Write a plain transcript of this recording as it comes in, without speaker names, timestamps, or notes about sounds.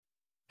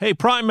Hey,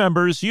 Prime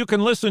members, you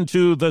can listen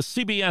to the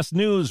CBS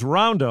News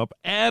Roundup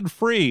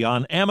ad-free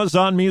on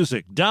Amazon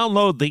Music.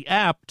 Download the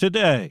app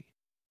today.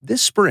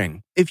 This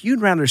spring, if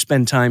you'd rather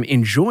spend time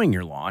enjoying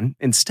your lawn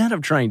instead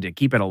of trying to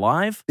keep it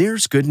alive,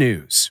 there's good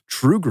news.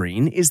 True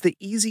Green is the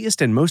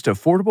easiest and most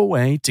affordable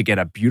way to get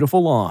a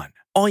beautiful lawn.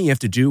 All you have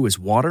to do is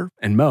water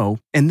and mow,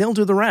 and they'll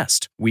do the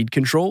rest. Weed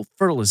control,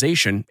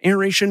 fertilization,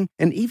 aeration,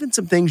 and even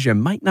some things you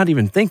might not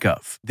even think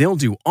of. They'll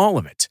do all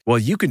of it, while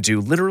you can do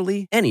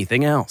literally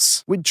anything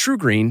else. With True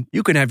Green,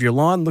 you can have your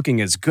lawn looking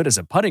as good as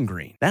a putting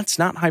green. That's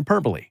not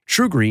hyperbole.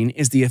 True Green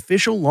is the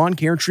official lawn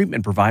care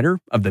treatment provider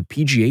of the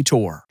PGA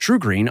Tour. True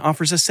Green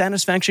offers a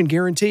satisfaction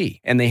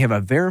guarantee, and they have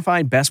a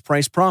verified best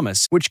price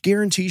promise, which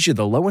guarantees you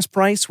the lowest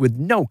price with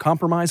no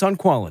compromise on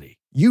quality.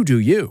 You do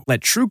you. Let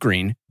True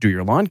Green do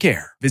your lawn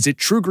care. Visit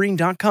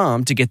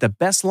TrueGreen.com to get the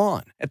best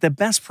lawn at the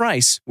best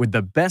price with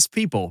the best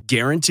people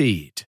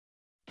guaranteed.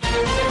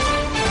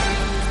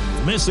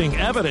 Missing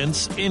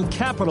evidence in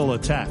Capitol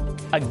attack.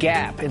 A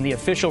gap in the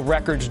official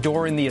records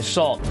during the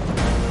assault.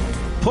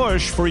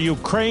 Push for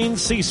Ukraine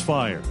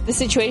ceasefire. The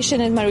situation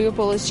in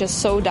Mariupol is just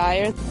so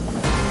dire.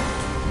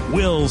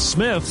 Will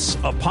Smith's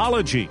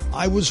apology.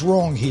 I was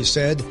wrong, he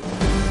said.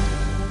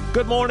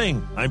 Good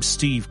morning. I'm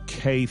Steve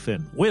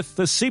Kathan with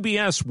the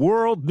CBS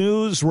World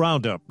News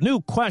Roundup.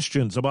 New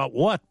questions about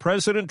what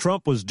President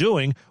Trump was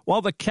doing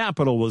while the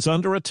Capitol was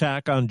under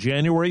attack on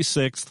January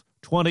 6th,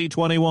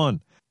 2021.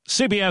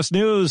 CBS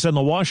News and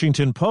the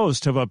Washington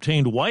Post have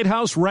obtained White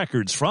House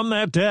records from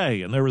that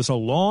day, and there is a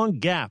long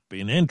gap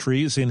in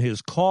entries in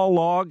his call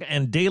log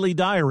and daily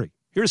diary.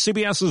 Here's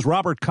CBS's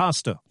Robert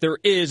Costa. There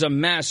is a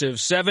massive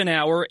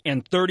 7-hour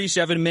and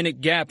 37-minute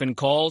gap in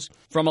calls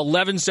from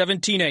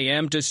 11:17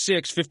 a.m. to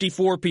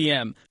 6:54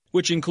 p.m.,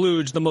 which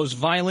includes the most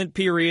violent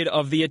period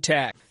of the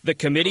attack. The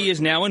committee is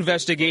now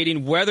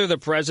investigating whether the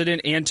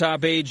president and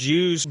top aides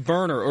used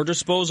burner or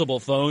disposable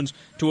phones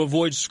to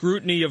avoid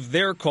scrutiny of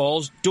their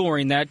calls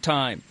during that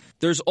time.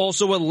 There's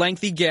also a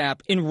lengthy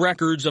gap in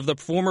records of the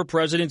former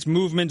president's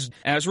movements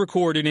as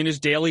recorded in his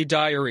daily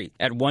diary.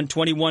 At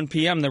 1:21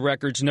 p.m., the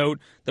records note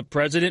the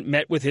president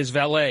met with his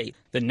valet.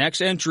 The next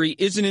entry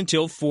isn't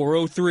until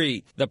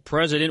 4:03. The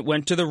president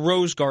went to the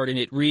Rose Garden,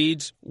 it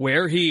reads,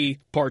 where he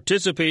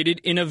participated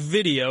in a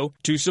video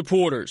to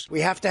supporters.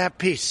 We have to have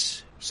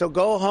peace. So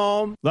go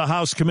home. The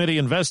House committee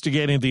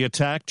investigating the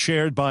attack,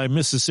 chaired by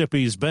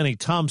Mississippi's Benny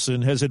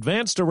Thompson, has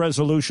advanced a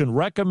resolution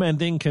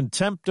recommending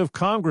contempt of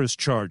Congress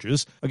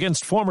charges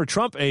against former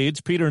Trump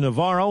aides Peter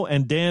Navarro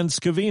and Dan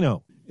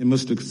Scavino. In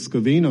Mr.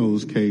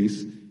 Scavino's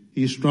case,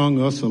 he strung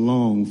us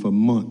along for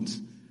months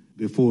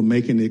before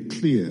making it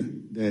clear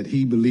that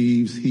he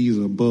believes he's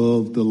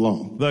above the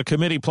law. The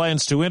committee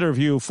plans to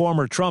interview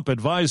former Trump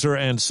advisor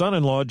and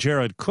son-in-law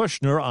Jared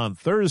Kushner on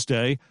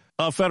Thursday.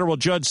 A federal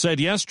judge said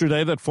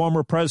yesterday that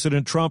former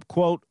President Trump,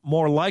 quote,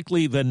 more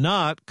likely than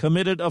not,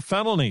 committed a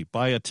felony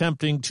by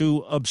attempting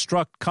to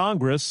obstruct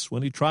Congress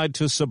when he tried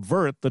to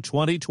subvert the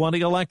 2020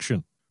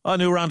 election. A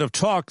new round of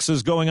talks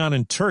is going on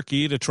in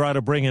Turkey to try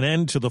to bring an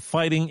end to the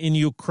fighting in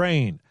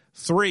Ukraine.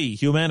 3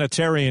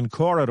 humanitarian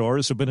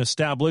corridors have been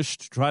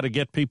established to try to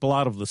get people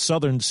out of the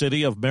southern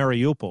city of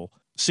Mariupol.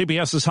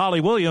 CBS's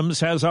Holly Williams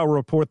has our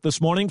report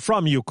this morning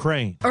from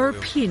Ukraine.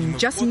 Irpin,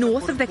 just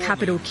north of the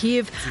capital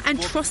Kyiv, and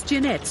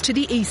Trostyanets to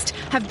the east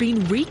have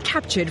been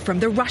recaptured from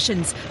the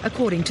Russians,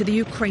 according to the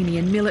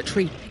Ukrainian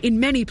military.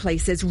 In many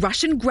places,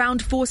 Russian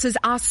ground forces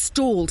are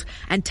stalled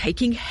and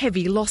taking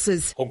heavy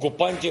losses.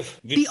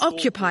 The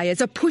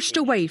occupiers are pushed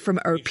away from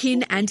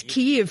Irpin and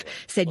Kyiv,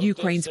 said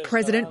Ukraine's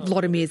President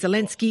Volodymyr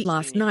Zelensky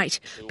last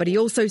night. But he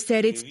also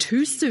said it's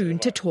too soon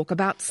to talk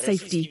about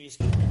safety.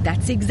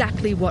 That's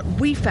exactly what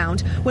we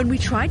found when we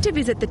tried to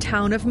visit the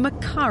town of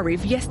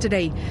Makariv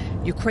yesterday.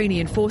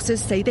 Ukrainian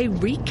forces say they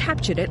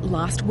recaptured it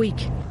last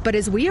week. But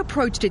as we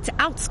approached its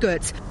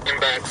outskirts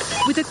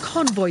with a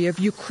convoy of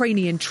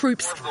Ukrainian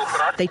troops,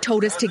 they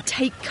told us to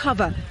take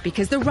cover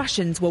because the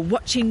Russians were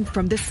watching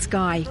from the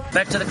sky.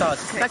 Back to the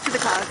cars. Back to the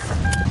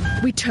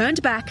cars. We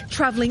turned back,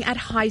 travelling at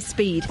high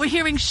speed. We're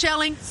hearing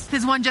shelling.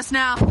 There's one just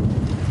now.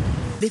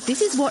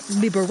 This is what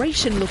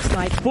liberation looks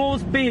like. Full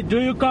speed,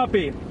 do you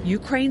copy?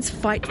 Ukraine's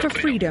fight for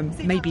freedom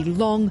may be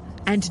long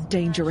and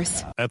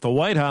dangerous. At the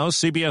White House,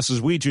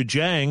 CBS's Weijia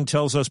Jiang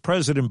tells us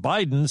President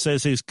Biden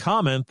says his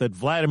comment that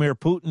Vladimir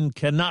Putin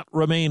cannot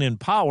remain in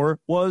power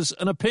was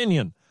an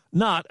opinion,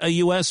 not a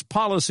U.S.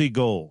 policy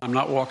goal. I'm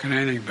not walking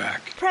anything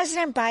back.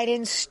 President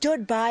Biden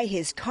stood by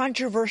his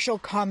controversial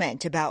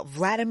comment about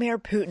Vladimir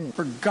Putin.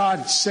 For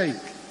God's sake,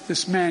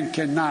 this man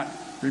cannot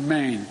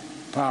remain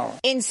power.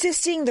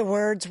 Insisting the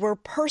words were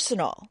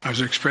personal. I was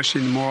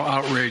expressing the moral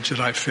outrage that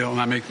I feel, and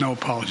I make no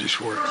apologies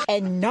for it.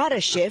 And not a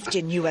shift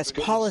in U.S.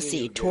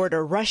 policy toward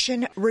a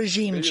Russian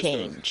regime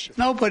change.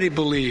 Nobody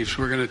believes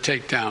we're going to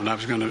take down. I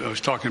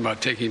was talking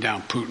about taking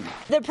down Putin.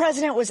 The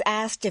president was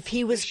asked if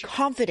he was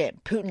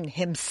confident Putin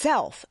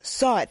himself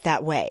saw it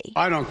that way.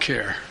 I don't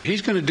care.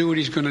 He's going to do what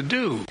he's going to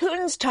do.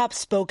 Putin's top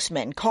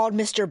spokesman called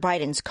Mr.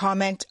 Biden's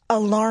comment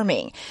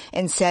alarming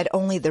and said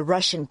only the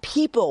Russian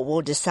people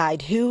will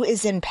decide who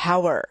is in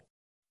power.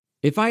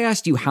 If I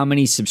asked you how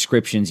many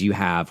subscriptions you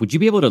have, would you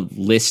be able to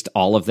list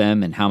all of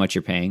them and how much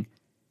you're paying?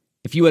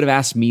 If you would have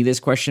asked me this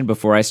question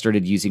before I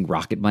started using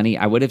Rocket Money,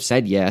 I would have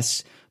said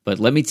yes. But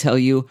let me tell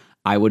you,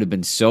 I would have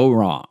been so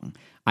wrong.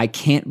 I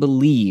can't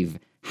believe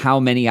how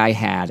many I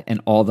had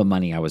and all the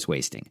money I was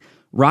wasting.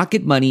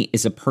 Rocket Money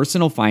is a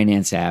personal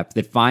finance app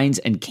that finds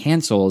and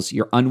cancels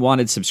your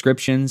unwanted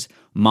subscriptions,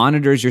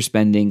 monitors your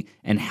spending,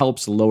 and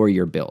helps lower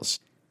your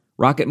bills.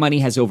 Rocket Money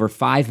has over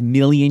 5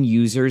 million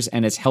users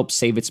and has helped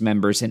save its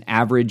members an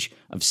average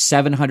of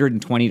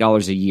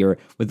 $720 a year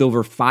with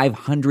over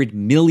 500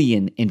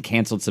 million in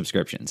canceled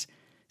subscriptions.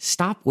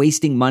 Stop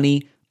wasting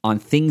money on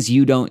things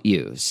you don't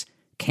use.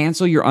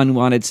 Cancel your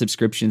unwanted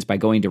subscriptions by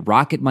going to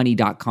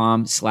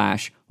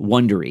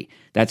rocketmoney.com/Wondery.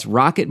 That's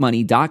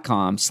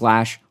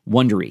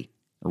rocketmoney.com/Wondery.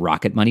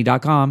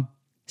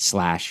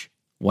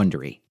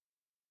 rocketmoney.com/Wondery.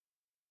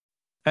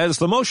 As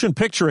the Motion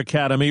Picture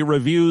Academy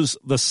reviews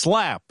The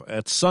Slap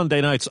at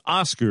Sunday night's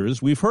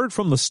Oscars, we've heard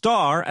from the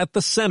star at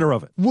the center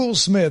of it. Will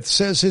Smith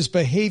says his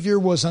behavior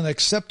was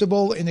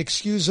unacceptable,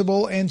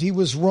 inexcusable, and he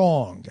was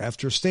wrong.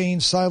 After staying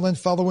silent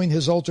following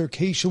his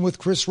altercation with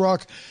Chris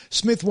Rock,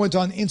 Smith went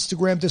on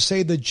Instagram to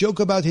say the joke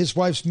about his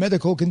wife's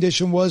medical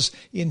condition was,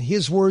 in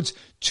his words,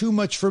 too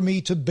much for me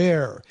to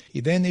bear. He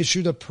then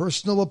issued a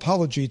personal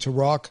apology to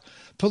Rock.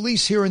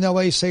 Police here in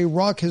L.A. say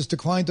Rock has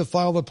declined to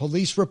file a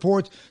police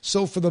report,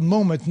 so for the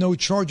moment no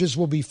charges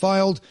will be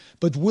filed,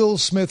 but Will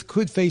Smith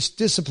could face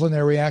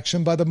disciplinary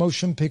action by the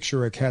Motion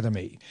Picture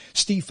Academy.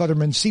 Steve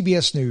Futterman,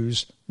 CBS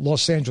News,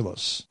 Los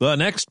Angeles. The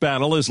next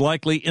battle is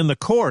likely in the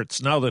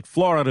courts now that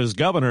Florida's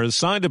governor has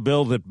signed a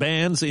bill that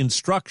bans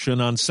instruction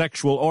on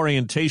sexual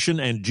orientation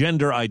and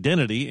gender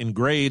identity in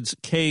grades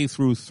K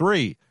through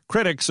 3.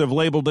 Critics have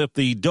labeled it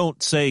the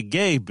Don't Say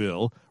Gay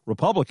bill.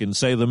 Republicans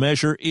say the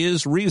measure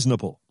is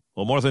reasonable.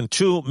 Well, more than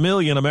 2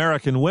 million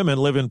American women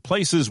live in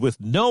places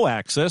with no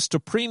access to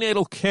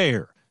prenatal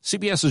care.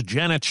 CBS's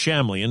Janet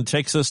Shamlian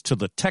takes us to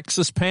the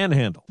Texas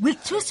Panhandle.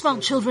 With 2 small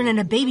children and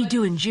a baby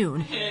due in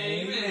June,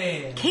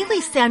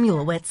 Kaylee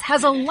Samuelowitz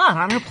has a lot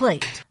on her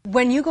plate.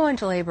 When you go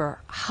into labor,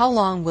 how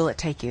long will it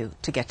take you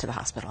to get to the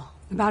hospital?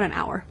 About an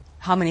hour.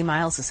 How many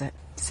miles is it?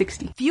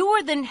 60.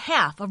 Fewer than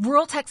half of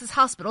rural Texas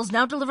hospitals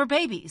now deliver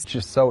babies. It's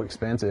just so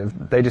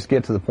expensive. They just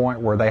get to the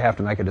point where they have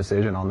to make a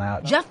decision on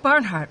that. Jeff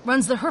Barnhart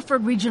runs the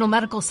Hereford Regional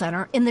Medical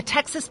Center in the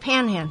Texas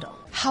Panhandle.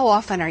 How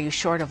often are you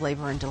short of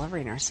labor and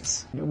delivery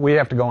nurses? We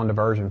have to go on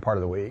diversion part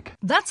of the week.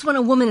 That's when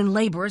a woman in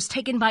labor is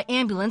taken by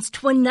ambulance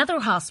to another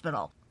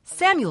hospital.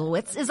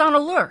 Samuelowitz is on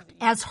alert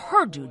as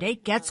her due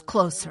date gets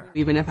closer.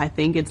 Even if I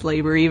think it's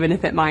labor, even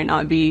if it might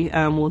not be,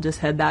 we'll just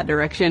head that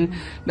direction.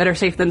 Better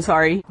safe than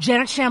sorry.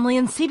 Janet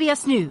Shamlian,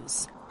 CBS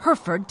News,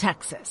 Hereford,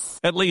 Texas.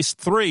 At least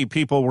 3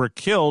 people were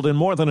killed and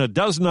more than a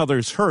dozen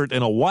others hurt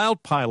in a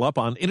wild pileup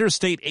on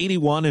Interstate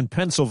 81 in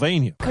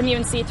Pennsylvania. Couldn't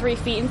even see 3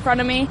 feet in front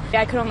of me.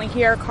 I could only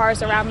hear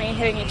cars around me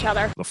hitting each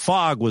other. The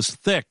fog was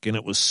thick and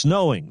it was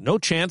snowing. No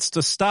chance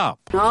to stop.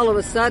 All of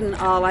a sudden,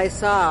 all I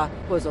saw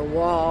was a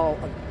wall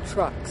of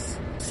trucks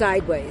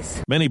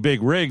sideways. Many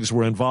big rigs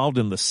were involved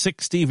in the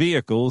 60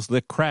 vehicles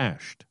that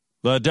crashed.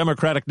 The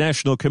Democratic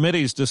National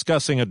Committee is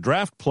discussing a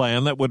draft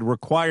plan that would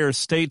require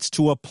states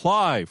to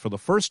apply for the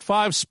first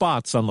 5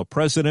 spots on the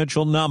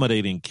presidential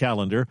nominating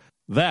calendar.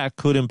 That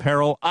could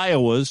imperil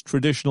Iowa's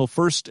traditional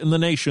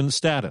first-in-the-nation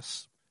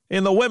status.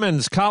 In the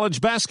women's college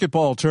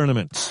basketball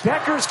tournament,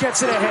 Deckers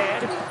gets it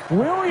ahead.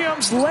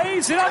 Williams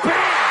lays it up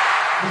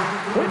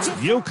and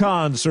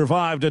UConn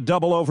survived a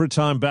double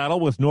overtime battle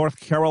with North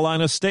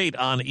Carolina State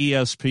on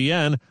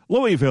ESPN.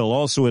 Louisville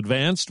also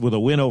advanced with a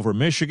win over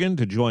Michigan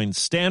to join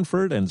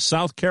Stanford and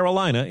South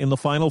Carolina in the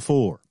Final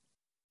Four.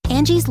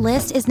 Angie's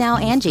List is now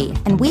Angie,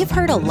 and we've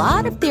heard a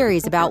lot of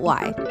theories about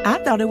why.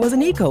 I thought it was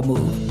an eco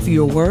move.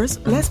 Fewer words,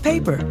 less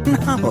paper.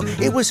 No,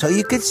 it was so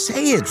you could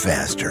say it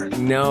faster.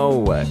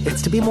 No,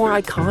 it's to be more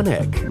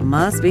iconic.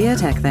 Must be a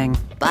tech thing.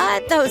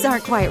 But those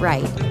aren't quite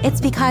right.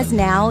 It's because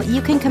now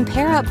you can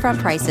compare upfront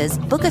prices,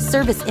 book a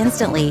service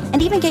instantly,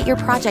 and even get your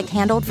project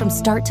handled from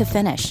start to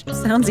finish.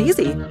 Sounds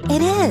easy.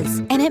 It is,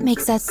 and it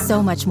makes us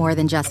so much more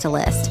than just a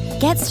list.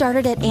 Get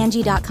started at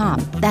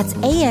Angie.com. That's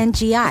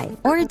ANGI,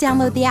 or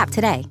download the app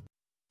today.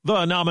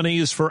 The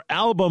nominees for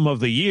Album of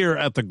the Year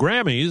at the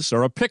Grammys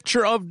are a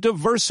picture of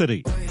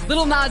diversity.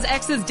 Lil Nas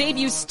X's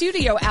debut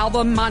studio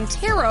album,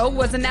 Montero,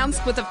 was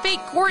announced with a fake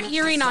court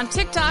hearing on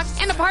TikTok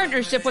and a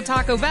partnership with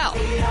Taco Bell.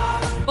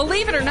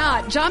 Believe it or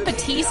not, Jon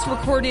Batiste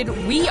recorded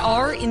We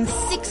Are in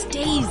 6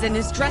 days in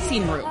his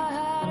dressing room.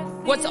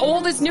 What's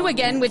old is new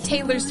again with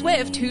Taylor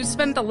Swift, who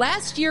spent the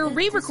last year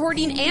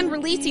re-recording and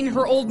releasing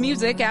her old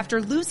music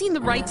after losing the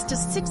rights to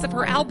 6 of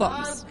her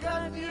albums.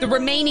 The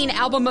remaining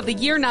Album of the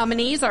Year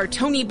nominees are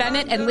Tony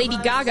Bennett and Lady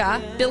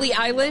Gaga, Billie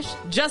Eilish,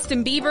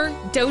 Justin Bieber,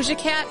 Doja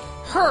Cat,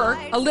 Her,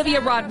 Olivia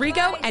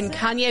Rodrigo, and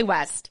Kanye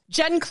West.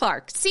 Jen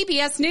Clark,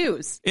 CBS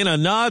News. In a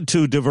nod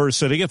to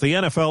diversity at the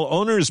NFL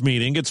owners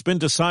meeting, it's been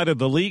decided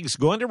the league's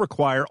going to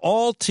require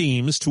all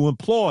teams to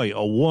employ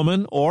a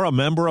woman or a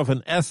member of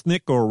an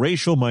ethnic or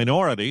racial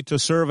minority to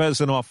serve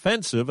as an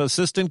offensive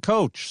assistant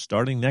coach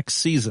starting next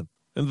season.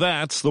 And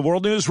that's the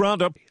World News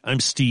Roundup.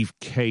 I'm Steve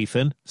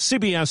Kathan,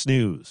 CBS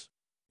News.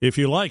 If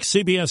you like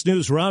CBS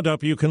News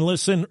Roundup, you can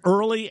listen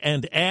early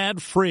and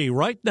ad-free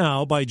right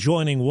now by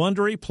joining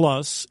Wondery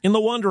Plus in the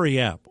Wondery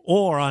app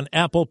or on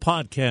Apple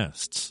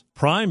Podcasts.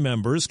 Prime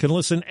members can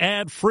listen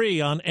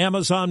ad-free on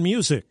Amazon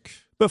Music.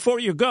 Before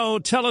you go,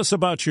 tell us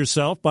about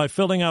yourself by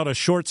filling out a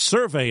short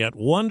survey at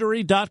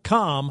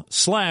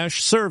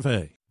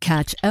Wondery.com/survey.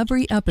 Catch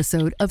every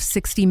episode of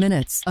 60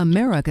 Minutes,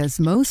 America's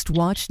most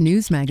watched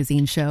news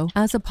magazine show,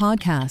 as a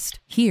podcast.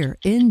 Hear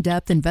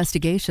in-depth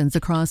investigations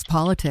across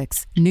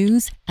politics,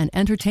 news, and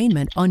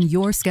entertainment on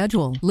your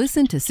schedule.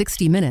 Listen to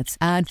 60 Minutes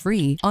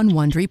ad-free on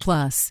Wondery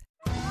Plus.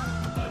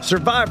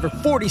 Survivor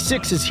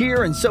 46 is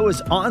here, and so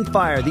is On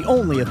Fire, the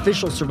only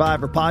official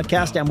Survivor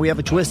podcast, and we have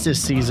a twist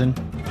this season.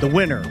 The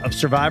winner of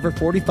Survivor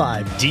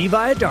 45, Dee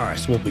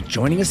Valladares, will be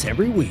joining us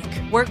every week.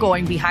 We're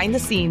going behind the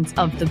scenes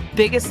of the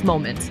biggest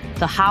moments,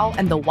 the how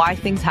and the why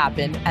things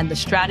happen, and the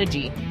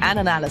strategy and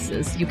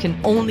analysis you can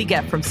only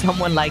get from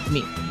someone like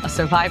me, a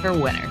Survivor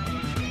winner.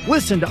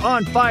 Listen to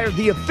On Fire,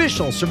 the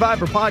official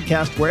Survivor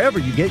podcast, wherever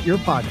you get your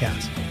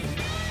podcasts.